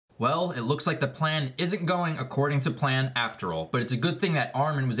Well, it looks like the plan isn't going according to plan after all, but it's a good thing that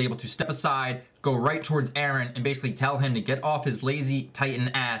Armin was able to step aside, go right towards Eren, and basically tell him to get off his lazy Titan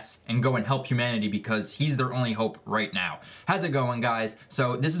ass and go and help humanity because he's their only hope right now. How's it going, guys?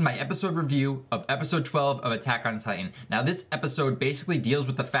 So this is my episode review of episode 12 of Attack on Titan. Now this episode basically deals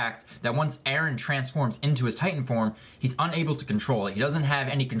with the fact that once Eren transforms into his Titan form, he's unable to control it. He doesn't have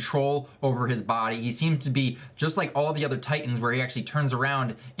any control over his body. He seems to be just like all the other Titans where he actually turns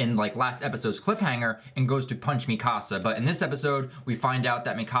around in like last episode's cliffhanger and goes to punch Mikasa. But in this episode, we find out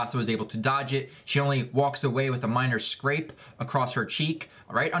that Mikasa was able to dodge it. She only walks away with a minor scrape across her cheek,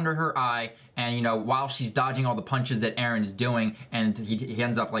 right under her eye, and you know, while she's dodging all the punches that Eren is doing, and he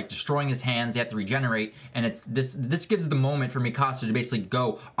ends up like destroying his hands, they have to regenerate, and it's this gives the moment for Mikasa to basically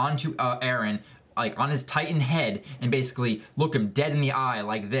go onto Eren, like on his Titan head, and basically look him dead in the eye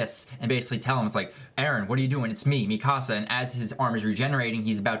like this, and basically tell him, it's like, Eren, what are you doing? It's me, Mikasa. And as his arm is regenerating,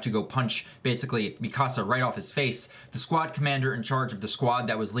 he's about to go punch basically Mikasa right off his face. The squad commander in charge of the squad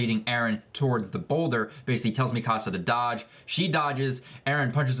that was leading Eren towards the boulder basically tells Mikasa to dodge. She dodges,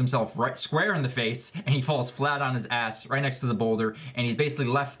 Eren punches himself right square in the face, and he falls flat on his ass right next to the boulder, and he's basically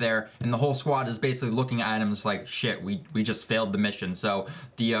left there, and the whole squad is basically looking at him just like, shit, we just failed the mission. So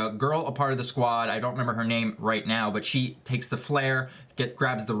the girl, a part of the squad, I don't remember her name right now, but she takes the flare,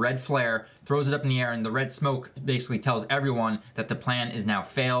 grabs the red flare, throws it up in the air, and the red smoke basically tells everyone that the plan is now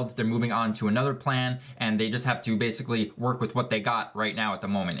failed. They're moving on to another plan, and they just have to basically work with what they got right now at the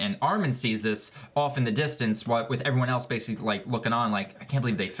moment. And Armin sees this off in the distance, with everyone else basically like looking on like, I can't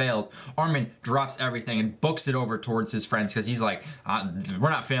believe they failed. Armin drops everything and books it over towards his friends because he's like,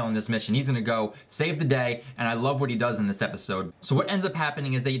 we're not failing this mission. He's gonna go save the day, and I love what he does in this episode. So what ends up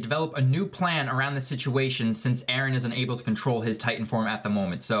happening is they develop a new plan around the situation since Eren is unable to control his Titan form at the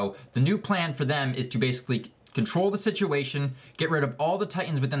moment. So the new plan for them is to basically control the situation, get rid of all the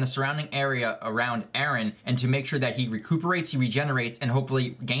Titans within the surrounding area around Eren, and to make sure that he recuperates, he regenerates, and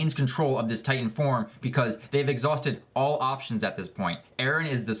hopefully gains control of this Titan form because they've exhausted all options at this point. Eren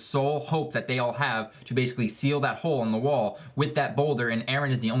is the sole hope that they all have to basically seal that hole in the wall with that boulder, and Eren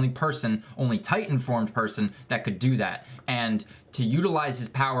is the only person, only Titan formed person that could do that. And to utilize his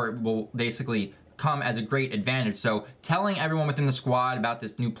power will basically come as a great advantage. So telling everyone within the squad about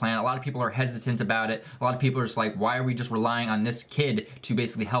this new plan, a lot of people are hesitant about it. A lot of people are just like, why are we just relying on this kid to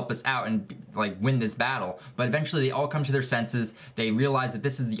basically help us out and like win this battle? But eventually they all come to their senses. They realize that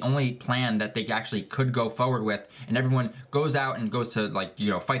this is the only plan that they actually could go forward with, and everyone goes out and goes to, like,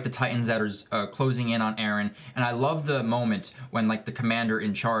 you know, fight the Titans that are closing in on Eren. And I love the moment when like the commander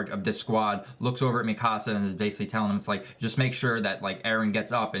in charge of this squad looks over at Mikasa and is basically telling him, it's like, just make sure that like Eren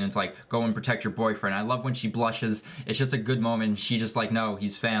gets up, and it's like, go and protect your boyfriend. I love when she blushes. It's just a good moment. She's just like, no,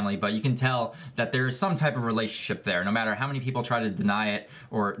 he's family. But you can tell that there is some type of relationship there, no matter how many people try to deny it,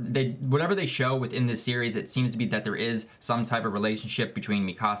 or whatever they show within this series, it seems to be that there is some type of relationship between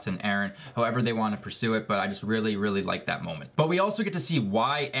Mikasa and Eren, however they want to pursue it. But I just really, really like that moment. But we also get to see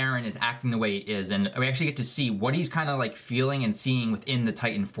why Eren is acting the way he is, and we actually get to see what he's kind of like feeling and seeing within the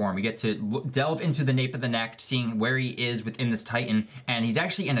Titan form. We get to delve into the nape of the neck, seeing where he is within this Titan, and he's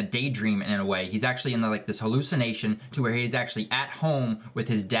actually in a daydream in a way. He's actually in like this hallucination to where he's actually at home with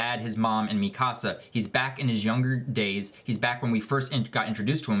his dad, his mom, and Mikasa. He's back in his younger days. He's back when we first got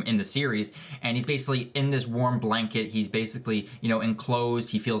introduced to him in the series, and he's basically in this warm blanket. He's basically, you know,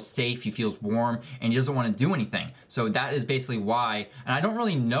 enclosed. He feels safe. He feels warm, and he doesn't want to do anything. So that is basically why, and I don't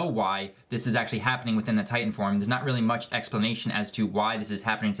really know why this is actually happening within the Titan form. There's not really much explanation as to why this is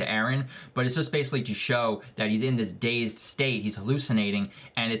happening to Eren, but it's just basically to show that he's in this dazed state. He's hallucinating,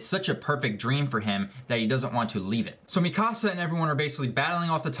 and it's such a perfect dream for him that he doesn't want to leave it. So Mikasa and everyone are basically battling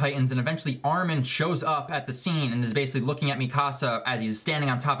off the Titans, and eventually Armin shows up at the scene and is basically looking at Mikasa as he's standing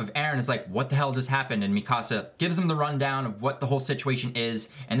on top of Eren. Is like, what the hell just happened? And Mikasa gives him the rundown of what the whole situation is,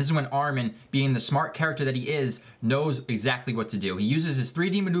 and this is when Armin, being the smart character that he is, knows exactly what to do. He uses his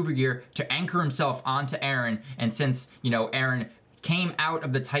 3D maneuver gear to anchor himself onto Eren, and since, you know, Eren came out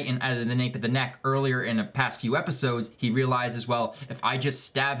of the Titan out of the nape of the neck earlier in the past few episodes, he realizes, well, if I just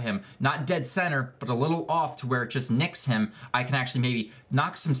stab him, not dead center, but a little off to where it just nicks him, I can actually maybe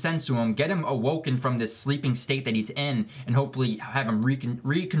knock some sense to him, get him awoken from this sleeping state that he's in, and hopefully have him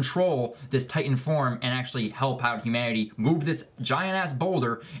recontrol this Titan form and actually help out humanity, move this giant-ass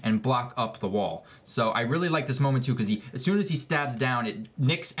boulder, and block up the wall. So I really like this moment too, because as soon as he stabs down, it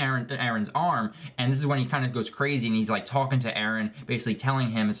nicks Eren's arm, and this is when he kind of goes crazy, and he's like talking to Eren, Eren, basically telling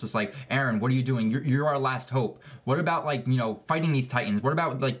him, it's just like, Eren, what are you doing? You're our last hope. What about, like, you know, fighting these Titans? What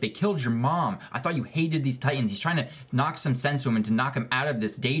about, like, they killed your mom? I thought you hated these Titans. He's trying to knock some sense to him and to knock him out of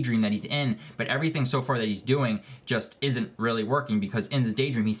this daydream that he's in, but everything so far that he's doing just isn't really working, because in this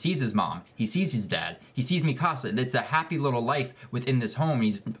daydream he sees his mom, he sees his dad, he sees Mikasa. It's a happy little life within this home.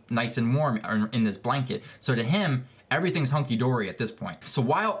 He's nice and warm in this blanket. So to him, everything's hunky-dory at this point. So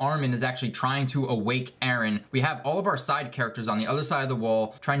while Armin is actually trying to awake Eren, we have all of our side characters on the other side of the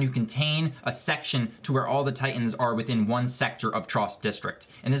wall trying to contain a section to where all the Titans are within one sector of Trost District.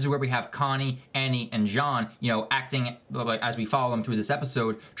 And this is where we have Connie, Annie, and Jean, you know, acting as we follow them through this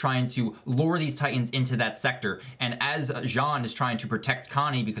episode, trying to lure these Titans into that sector. And as Jean is trying to protect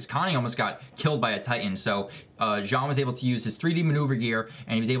Connie, because Connie almost got killed by a Titan, so Jean was able to use his 3D maneuver gear,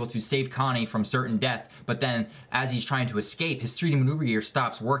 and he was able to save Connie from certain death. But then, as he's trying to escape, his 3D maneuver gear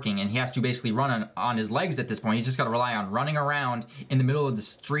stops working, and he has to basically run on his legs at this point. He's just got to rely on running around in the middle of the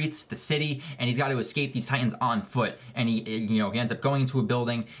streets, the city, and he's got to escape these Titans on foot. And he ends up going into a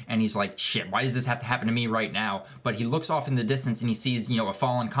building, and he's like, shit, why does this have to happen to me right now? But he looks off in the distance, and he sees, a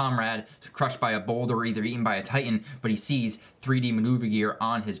fallen comrade crushed by a boulder or either eaten by a Titan, but he sees 3D maneuver gear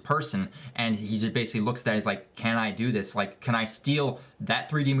on his person, and he just basically looks at that. He's like, can I do this? Like, can I steal that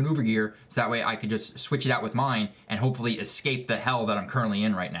 3D maneuver gear so that way I could just switch it out with mine and hopefully escape the hell that I'm currently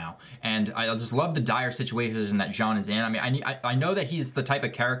in right now? And I just love the dire situation that Jean is in. I mean, I know that he's the type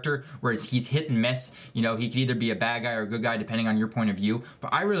of character where he's hit and miss. He could either be a bad guy or a good guy depending on your point of view.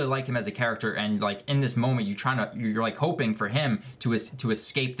 But I really like him as a character, and like in this moment, you're like hoping for him to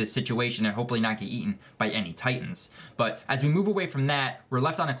escape this situation and hopefully not get eaten by any Titans. But as we move away from that, we're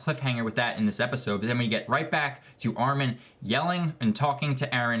left on a cliffhanger with that in this episode. But then we get right back to Armin yelling and talking to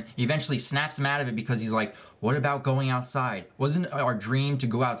Eren. He eventually snaps him out of it because he's like, what about going outside? Wasn't our dream to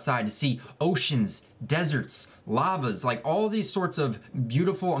go outside to see oceans, deserts, lavas, like all these sorts of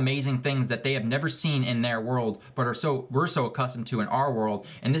beautiful, amazing things that they have never seen in their world, but we're so accustomed to in our world?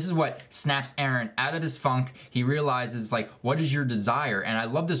 And this is what snaps Eren out of his funk. He realizes, like, what is your desire? And I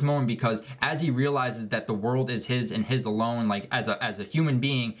love this moment because as he realizes that the world is his and his alone, like as a human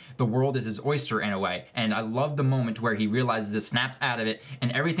being, the world is his oyster in a way. And I love the moment where he realizes this, snaps out of it,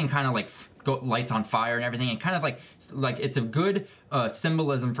 and everything kind of like lights on fire and everything, and kind of like it's a good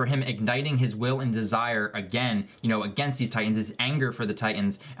symbolism for him igniting his will and desire again, against these Titans, his anger for the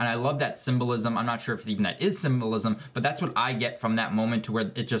Titans. And I love that symbolism. I'm not sure if even that is symbolism, but that's what I get from that moment, to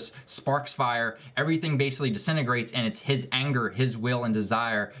where it just sparks fire, everything basically disintegrates, and it's his anger, his will and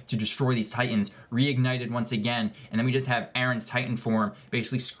desire to destroy these Titans reignited once again. And then we just have Eren's Titan form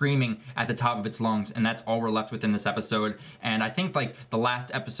basically screaming at the top of its lungs, and that's all we're left with in this episode. And I think like the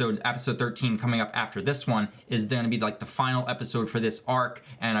last episode, episode 13 coming up after this one, is going to be like the final episode for this arc,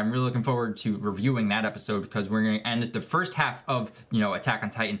 and I'm really looking forward to reviewing that episode, because we're going to end the first half of Attack on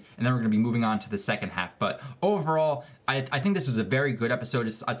Titan, and then we're going to be moving on to the second half. But overall, I think this was a very good episode.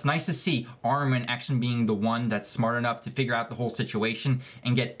 It's nice to see Armin actually being the one that's smart enough to figure out the whole situation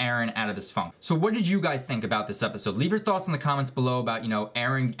and get Eren out of his funk. So what did you guys think about this episode? Leave your thoughts in the comments below about,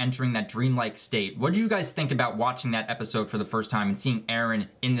 Eren entering that dreamlike state. What did you guys think about watching that episode for the first time and seeing Eren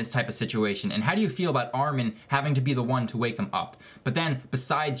in this type of situation? And how do you feel about Armin having to be the one to wake him up? But then,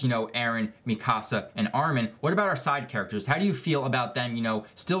 besides, Eren, Mikasa, and Armin, what about our side characters? How do you feel about them,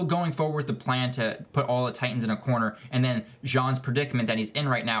 still going forward with the plan to put all the Titans in a corner, and then Jean's predicament that he's in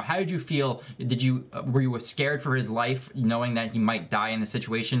right now? How did you feel? Were you scared for his life, knowing that he might die in the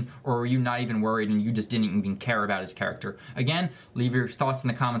situation, or were you not even worried and you just didn't even care about his character? Again, leave your thoughts in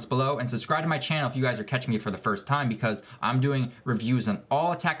the comments below, and subscribe to my channel if you guys are catching me for the first time, because I'm doing reviews on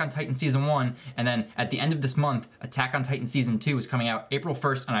all Attack on Titan Season 1, and then at the end of this month, Attack on Titan Season 2 is coming out April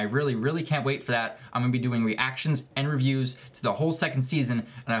 1st, and I really, really can't wait for that. I'm going to be doing reactions and reviews to the whole second season,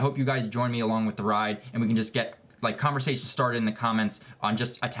 and I hope you guys join me along with the ride, and we can just get like conversations started in the comments on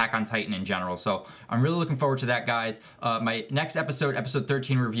just Attack on Titan in general. So I'm really looking forward to that, guys. My next episode, episode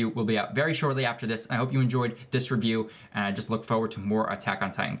 13 review, will be out very shortly after this. I hope you enjoyed this review, and I just look forward to more Attack on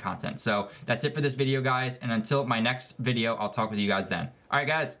Titan content. So that's it for this video, guys, and until my next video, I'll talk with you guys then. All right,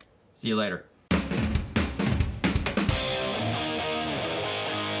 guys, see you later.